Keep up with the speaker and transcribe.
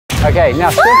Okay, now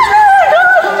step.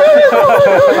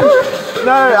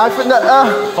 No, I put no.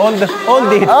 Hold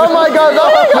it. Oh my God!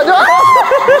 No.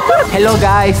 Hello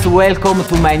guys, welcome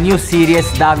to my new series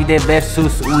Davide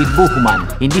versus with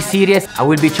Buchman. In this series, I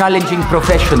will be challenging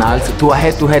professionals to a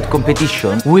head-to-head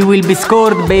competition. We will be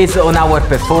scored based on our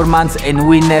performance and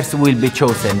winners will be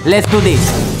chosen. Let's do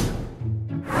this.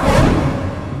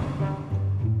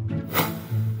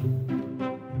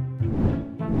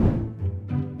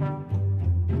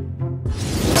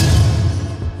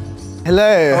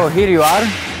 Hello. Oh, here you are.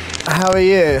 How are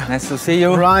you? Nice to see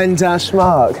you.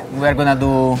 Ryan-Mark. We're gonna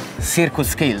do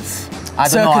circus skills. I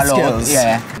don't know a lot. Skills?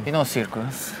 Yeah. You know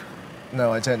circus?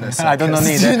 No, I don't know circus. I don't know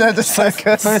neither. Do you know the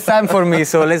circus? First time for me,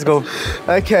 so let's go.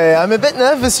 Okay, I'm a bit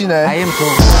nervous, you know. I am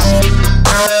too.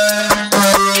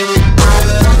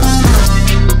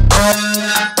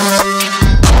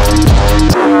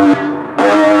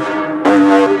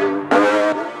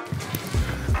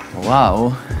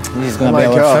 Wow, this is gonna be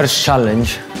our first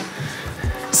challenge.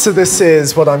 So this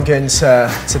is what I'm going to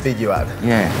beat you at.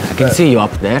 Yeah, I can see you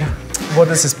up there. What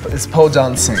is this? It's pole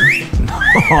dancing. No,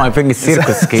 I think it's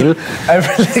circus skill. Oh,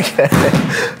 really?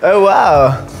 Oh,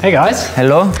 wow. Hey guys.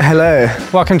 Hello. Hello.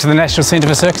 Welcome to the National Centre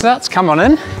for Circus Arts. Come on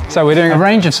in. So we're doing a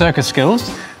range of circus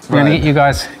skills. We're going to get you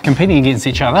guys competing against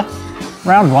each other.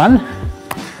 Round one,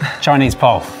 Chinese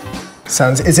pole.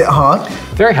 Is it hard?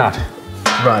 Very hard.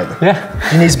 Right.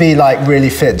 Yeah. You need to be like really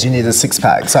fit. Do you need a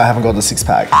six-pack? So I haven't got a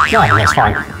six-pack. No, that's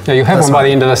fine. Yeah, you'll have one by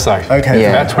the end of this though. Okay. Yeah.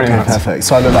 About 20 minutes. Perfect.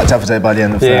 So I look like Davide by the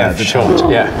end of the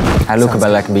short. Yeah. I look about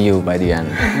like you by the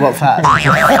end. What fat?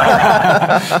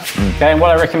 Okay, and what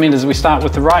I recommend is we start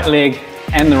with the right leg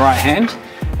and the right hand,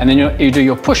 and then you do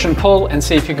your push and pull and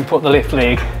see if you can put the left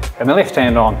leg and the left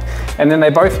hand on. And then they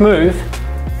both move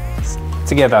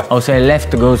together. Oh, so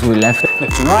left goes with left.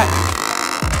 Left and right.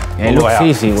 Yeah, it looks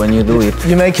easy when you do it.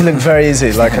 You make it look very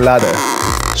easy, like a ladder.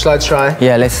 Shall I try?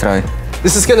 Yeah, let's try.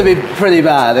 This is going to be pretty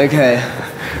bad, okay.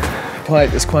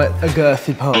 It's quite a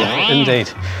girthy pole. Indeed.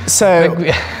 So,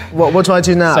 what do I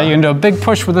do now? So you can do a big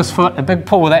push with this foot, a big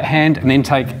pull with that hand, and then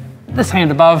take this hand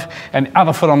above and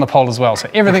other foot on the pole as well. So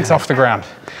everything's off the ground.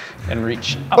 And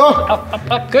reach up,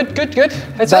 up. Good.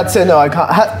 That's it, no, I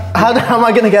can't. How am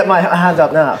I going to get my hand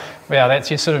up now? Yeah, that's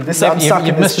your sort of,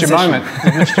 you've missed your moment.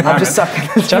 You've missed your moment. I'm just stuck in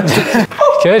this position.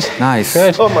 Good. Nice.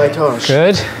 Good. Oh my gosh.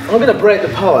 Good. I'm going to break the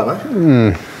pole, am I?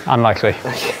 Unlikely.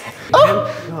 Okay.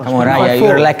 Come on, Raya,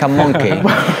 you're like a monkey.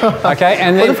 Okay,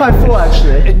 and then... What if I fall,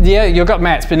 actually? Yeah, you've got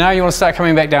mats, but now you want to start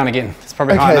coming back down again. It's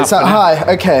probably high enough. Okay, is that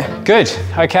high? Okay. Good,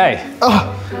 okay.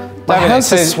 Oh, my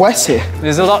hands are sweaty.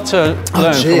 There's a lot to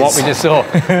learn from what we just saw.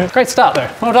 Great start, though.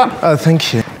 Well done. Oh,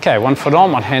 thank you. Okay, one foot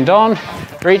on, one hand on.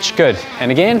 Reach, good.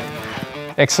 And again.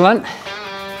 Excellent.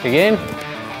 Again.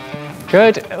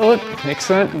 Good. Oh,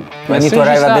 excellent. As soon as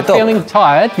you start feeling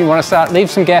tired, you want to leave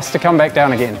some gas to come back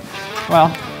down again. Well,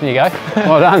 there you go.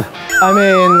 Well done. I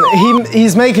mean,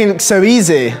 he's making it so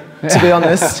easy, to be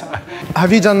honest.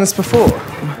 Have you done this before?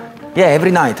 Yeah,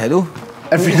 every night I do.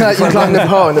 Every night you climb the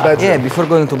pole in the bedroom? Yeah, before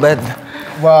going to bed.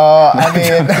 Well, I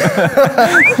mean...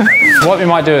 What we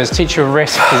might do is teach you a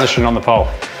rest position on the pole.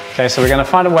 Okay, so we're going to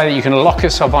find a way that you can lock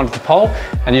yourself onto the pole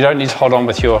and you don't need to hold on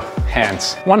with your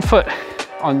hands. One foot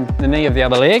on the knee of the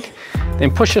other leg,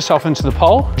 then push yourself into the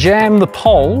pole. Jam the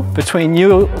pole between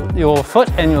your foot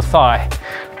and your thigh,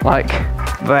 like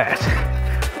that.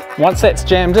 Once that's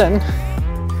jammed in,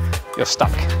 you're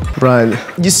stuck. Right.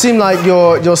 You seem like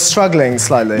you're struggling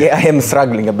slightly. Yeah, I am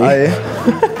struggling a bit. Are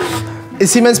you?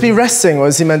 Is he meant to be resting or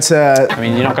is he meant to... I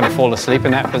mean, you're not going to fall asleep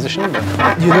in that position,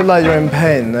 but... You look like you're in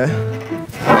pain, no?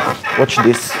 Watch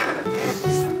this.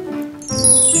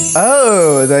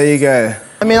 Oh, there you go.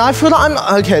 I mean, I feel like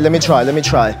I'm... Okay, let me try.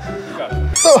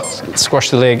 Oh. Squash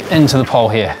the leg into the pole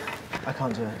here. I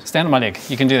can't do it. Stand on my leg.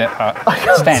 You can do that part.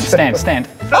 Stand.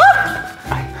 Ah!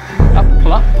 Up,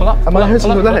 pull up. Am I hurting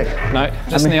the leg? No,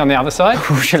 just knee on the other side.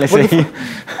 Who shall I say?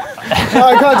 No,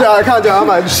 I can't do it, am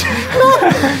I?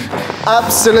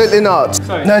 Absolutely not.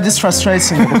 Sorry. No, this is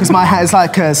frustrating me because my hair is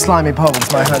like a slimy pole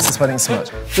because my hands are sweating so much.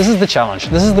 This is the challenge.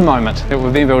 This is the moment that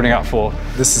we've been building up for.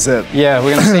 This is it. Yeah,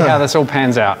 we're going to see how this all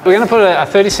pans out. We're going to put a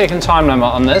 30-second time limit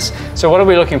on this. So what are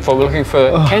we looking for? We're looking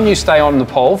for, can you stay on the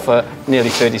pole for nearly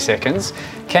 30 seconds?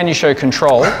 Can you show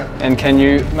control? And can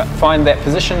you find that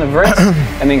position of rest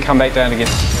and then come back down again?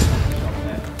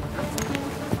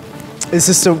 This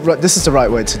is the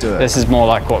right way to do it. This is more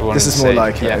like what we want to see. This is more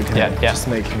like it. Yeah, okay. yeah. Just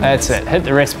making That's it. Hit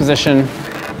the rest position.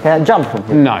 Can I jump from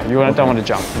here? No, you don't want to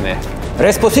jump from there.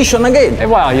 Rest position again.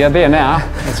 Well, you're there now.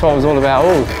 That's what it was all about.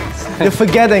 Ooh. You're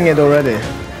forgetting it already.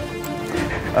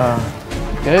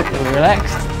 Good,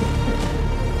 relaxed.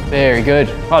 Very good.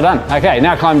 Well done. Okay,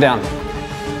 now climb down.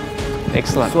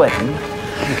 Excellent. Sweating.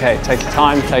 Okay, take your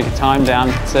time down.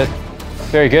 That's it.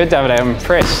 Very good, Davide, I'm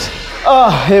impressed. Oh,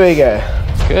 here we go.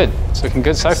 Good, it's looking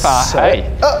good so far. Hey.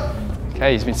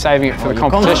 Okay, he's been saving it for the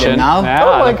competition. Now. Oh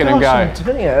my look at him go. I'm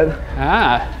doing it.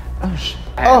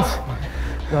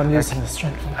 No, I'm using the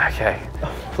strength. Okay.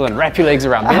 Pull and wrap your legs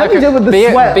around. How do you deal with the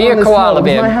sweat be on a the koala snow?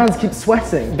 bear. My hands keep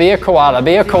sweating. Be a koala,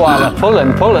 be a koala. Pull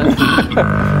in.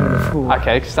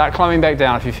 Okay, start climbing back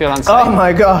down if you feel unsafe. Oh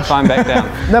my gosh. Climb back down.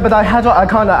 No, but I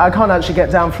can't actually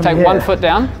get down from here. Take 1 foot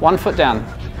down, 1 foot down.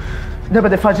 No,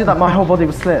 but if I did that, my whole body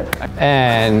would slip.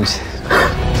 And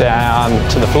down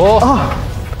to the floor.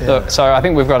 Look, so I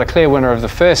think we've got a clear winner of the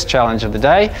first challenge of the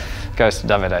day. Goes to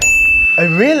Davide.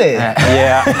 Oh, really?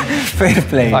 Yeah. Fair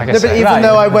play. Like I No, said. but even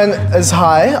though I went as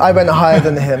high, I went higher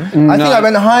than him. I think I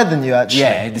went higher than you, actually.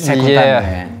 Yeah, the second time.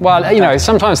 Yeah. Well, you know,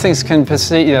 sometimes things can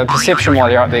perception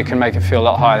while you're up there can make it feel a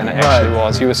lot higher than it actually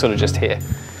was. You were sort of just here.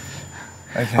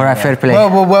 Okay, All right, fair play.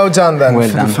 Well done then Well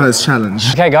for done. the first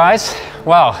challenge. Okay, guys.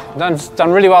 Well, done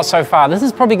really well so far. This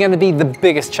is probably going to be the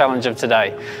biggest challenge of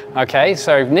today. Okay,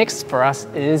 so next for us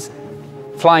is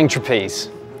flying trapeze.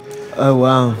 Oh,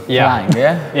 wow. Yeah. Flying,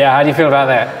 yeah? Yeah, how do you feel about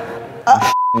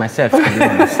that? Myself, to be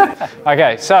honest.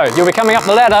 Okay, so you'll be coming up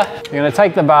the ladder. You're going to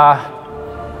take the bar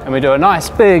and we do a nice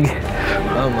big.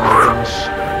 Oh my gosh.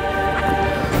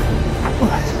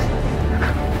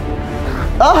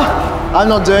 I'm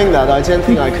not doing that. I didn't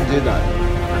think I could do that.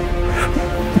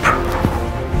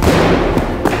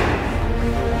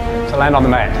 So land on the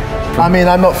mat. I mean,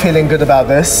 I'm not feeling good about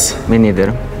this. Me neither.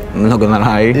 I'm not gonna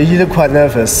lie. You look quite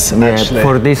nervous, actually. Yeah,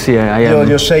 for this year, I am.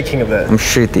 You're shaking a bit. I'm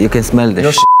shit. You can smell the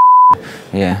You're shit.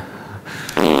 Yeah.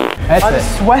 That's I'm it.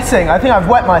 sweating. I think I've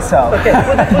wet myself. Let's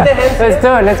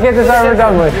do it. Let's get this over and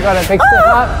done with. You got to big step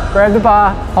up, grab the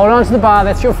bar, hold on to the bar.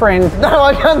 That's your friend. No,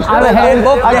 I can't do Other it. hand.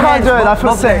 I can't do it. I feel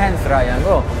Both the sick. hands, Ryan.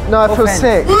 Go. No, I Both feel hands.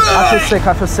 sick. I feel sick.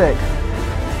 I feel sick.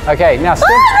 Okay, now step.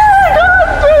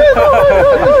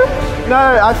 No,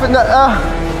 I feel no.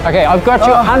 Okay, I've got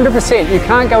you 100%. You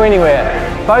can't go anywhere.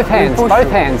 Both hands, push both you.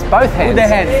 hands, both hands. the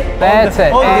hands. That's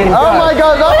it. And Oh go. my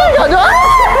god! Oh my god!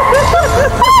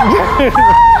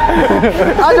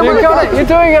 I don't You want got to it. You're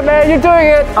doing it, man. You're doing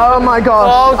it. Oh my gosh!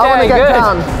 I want Okay, to get good.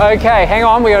 down. Okay, hang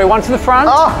on. We got to one to the front.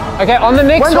 Oh. Okay, on the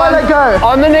next When do I one. let go?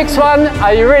 On the next one.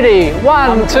 Are you ready?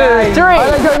 1, 2, 3. I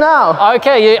let go now.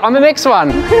 Okay, yeah, on the next one.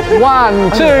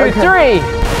 1, 2, Okay. 3.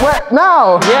 Wait,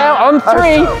 now. Yeah, on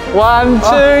 3. 1,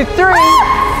 2, 3.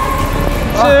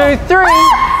 2, 3.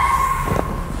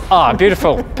 Oh,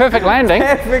 beautiful. Perfect landing.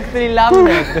 Perfectly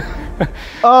landed.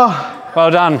 Well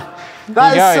done.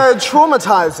 That There is you so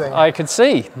traumatizing. I could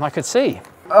see.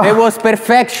 It was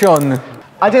perfection.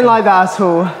 I didn't like that at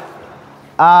all.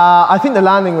 I think the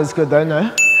landing was good though, no?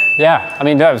 Yeah, I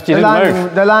mean, you didn't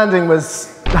move. The landing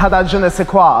had that je ne sais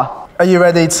quoi. Are you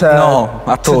ready to, No,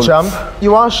 at all. jump?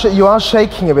 You are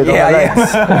shaking a bit on Yeah, the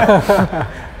legs. I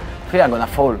feel I'm gonna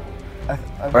fall.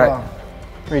 Right.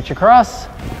 Reach across.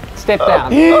 Step down.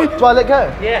 Do I let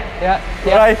go? Yeah.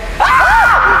 Right.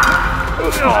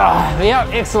 Yeah,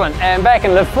 excellent. And back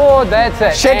and lift forward. That's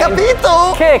it. Shake a And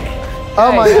pito. kick. Oh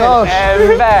Okay, my good. gosh.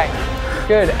 And back.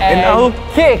 Good. And now?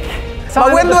 kick.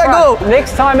 Time when at the do I front. go?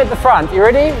 Next time at the front. You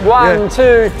ready? 1,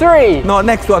 2, 3. No,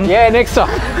 next one. Yeah, next time.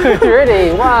 You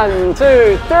ready? 1,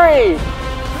 2, 3.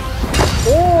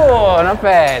 Oh, not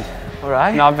bad. All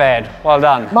right. Not bad. Well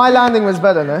done. My landing was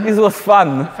better, no? This was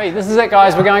fun. Hey, this is it,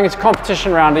 guys. We're going into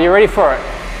competition round. Are you ready for it?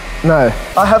 No.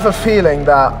 I have a feeling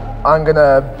that I'm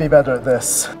gonna be better at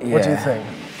this. What do you Yeah. think?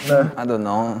 No. I don't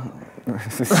know.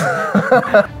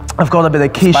 I've got a bit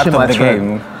of quiche Part in of my the throat.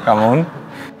 game. Come on.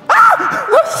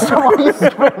 What are you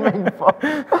screaming for?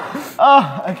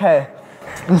 Oh, okay.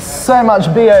 There's so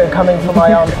much BO coming from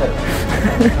my armpit.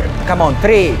 Come on.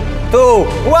 3, 2,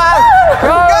 1.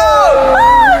 Go!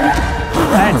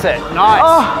 That's it.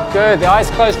 Nice. Good. The eyes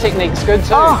closed technique's good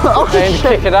too. And shit.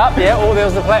 kick it up. Yeah. Oh,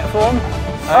 there's the platform.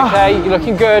 Okay, you're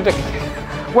looking good.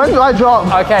 When do I drop?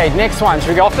 Okay, next one. Should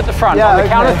we go off at the front? Yeah, On the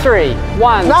count of okay. 3.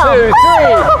 1, Now. 2, 3.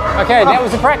 Okay, that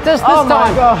was the practice this Oh my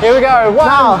time. gosh. Here we go. 1,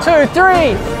 Now. 2,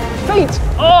 3. Feet.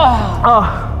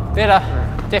 Oh. Better.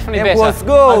 Definitely It better. was I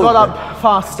good. got up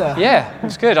faster. Yeah, it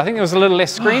was good. I think there was a little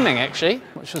less screaming actually,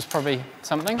 which was probably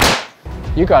something.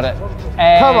 You got it.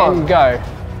 And Come on. go.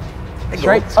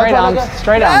 Straight Okay, arms. okay.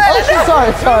 Straight arms.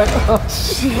 Oh,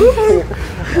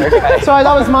 sorry. Sorry,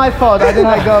 that was my fault. I didn't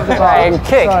let go of the bar. And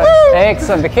kick. Sorry.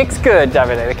 Excellent. The kick's good,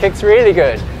 Davide. The kick's really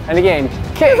good. And again,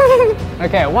 kick.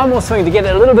 Okay, one more swing to get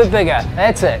it a little bit bigger.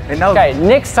 That's it. Enough. Okay,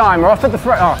 next time we're off at the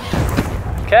front. Oh.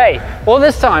 Okay, well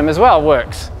this time as well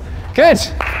works. Good.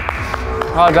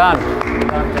 Well done.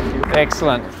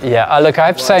 Excellent. Yeah, look, I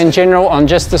have to say in general, on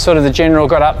just the sort of the general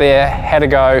got up there, had a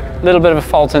go, a little bit of a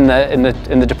fault in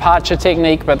the departure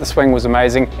technique, but the swing was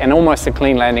amazing and almost a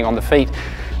clean landing on the feet.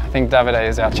 I think Davide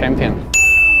is our champion.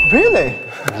 Really?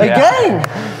 Yeah. Again?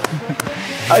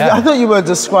 Yeah. I thought you were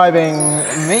describing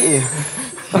me.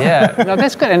 Yeah, no,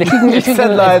 that's good. And if you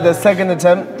said like the second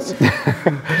attempt.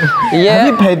 Yeah. Have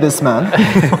you paid this man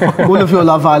all of your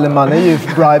Love Island money? You've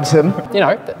bribed him. You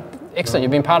know, excellent.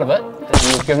 You've been part of it.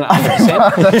 You've given it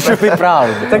 100%. You should be proud.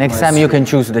 Next time you can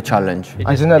choose the challenge.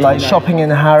 I don't know, like shopping in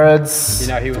Harrods.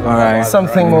 Alright.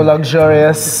 Something more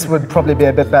luxurious would probably be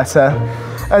a bit better.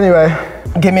 Anyway,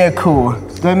 give me a call.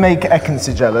 Don't make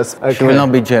Ekansi jealous. Okay. She will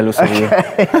not be jealous of you.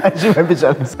 She won't be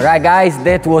jealous. Alright guys,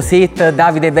 that was it.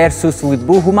 Davide versus with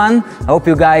Buhuman. I hope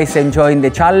you guys enjoyed the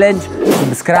challenge.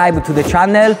 Subscribe to the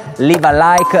channel, leave a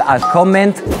like, a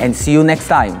comment, and see you next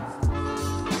time.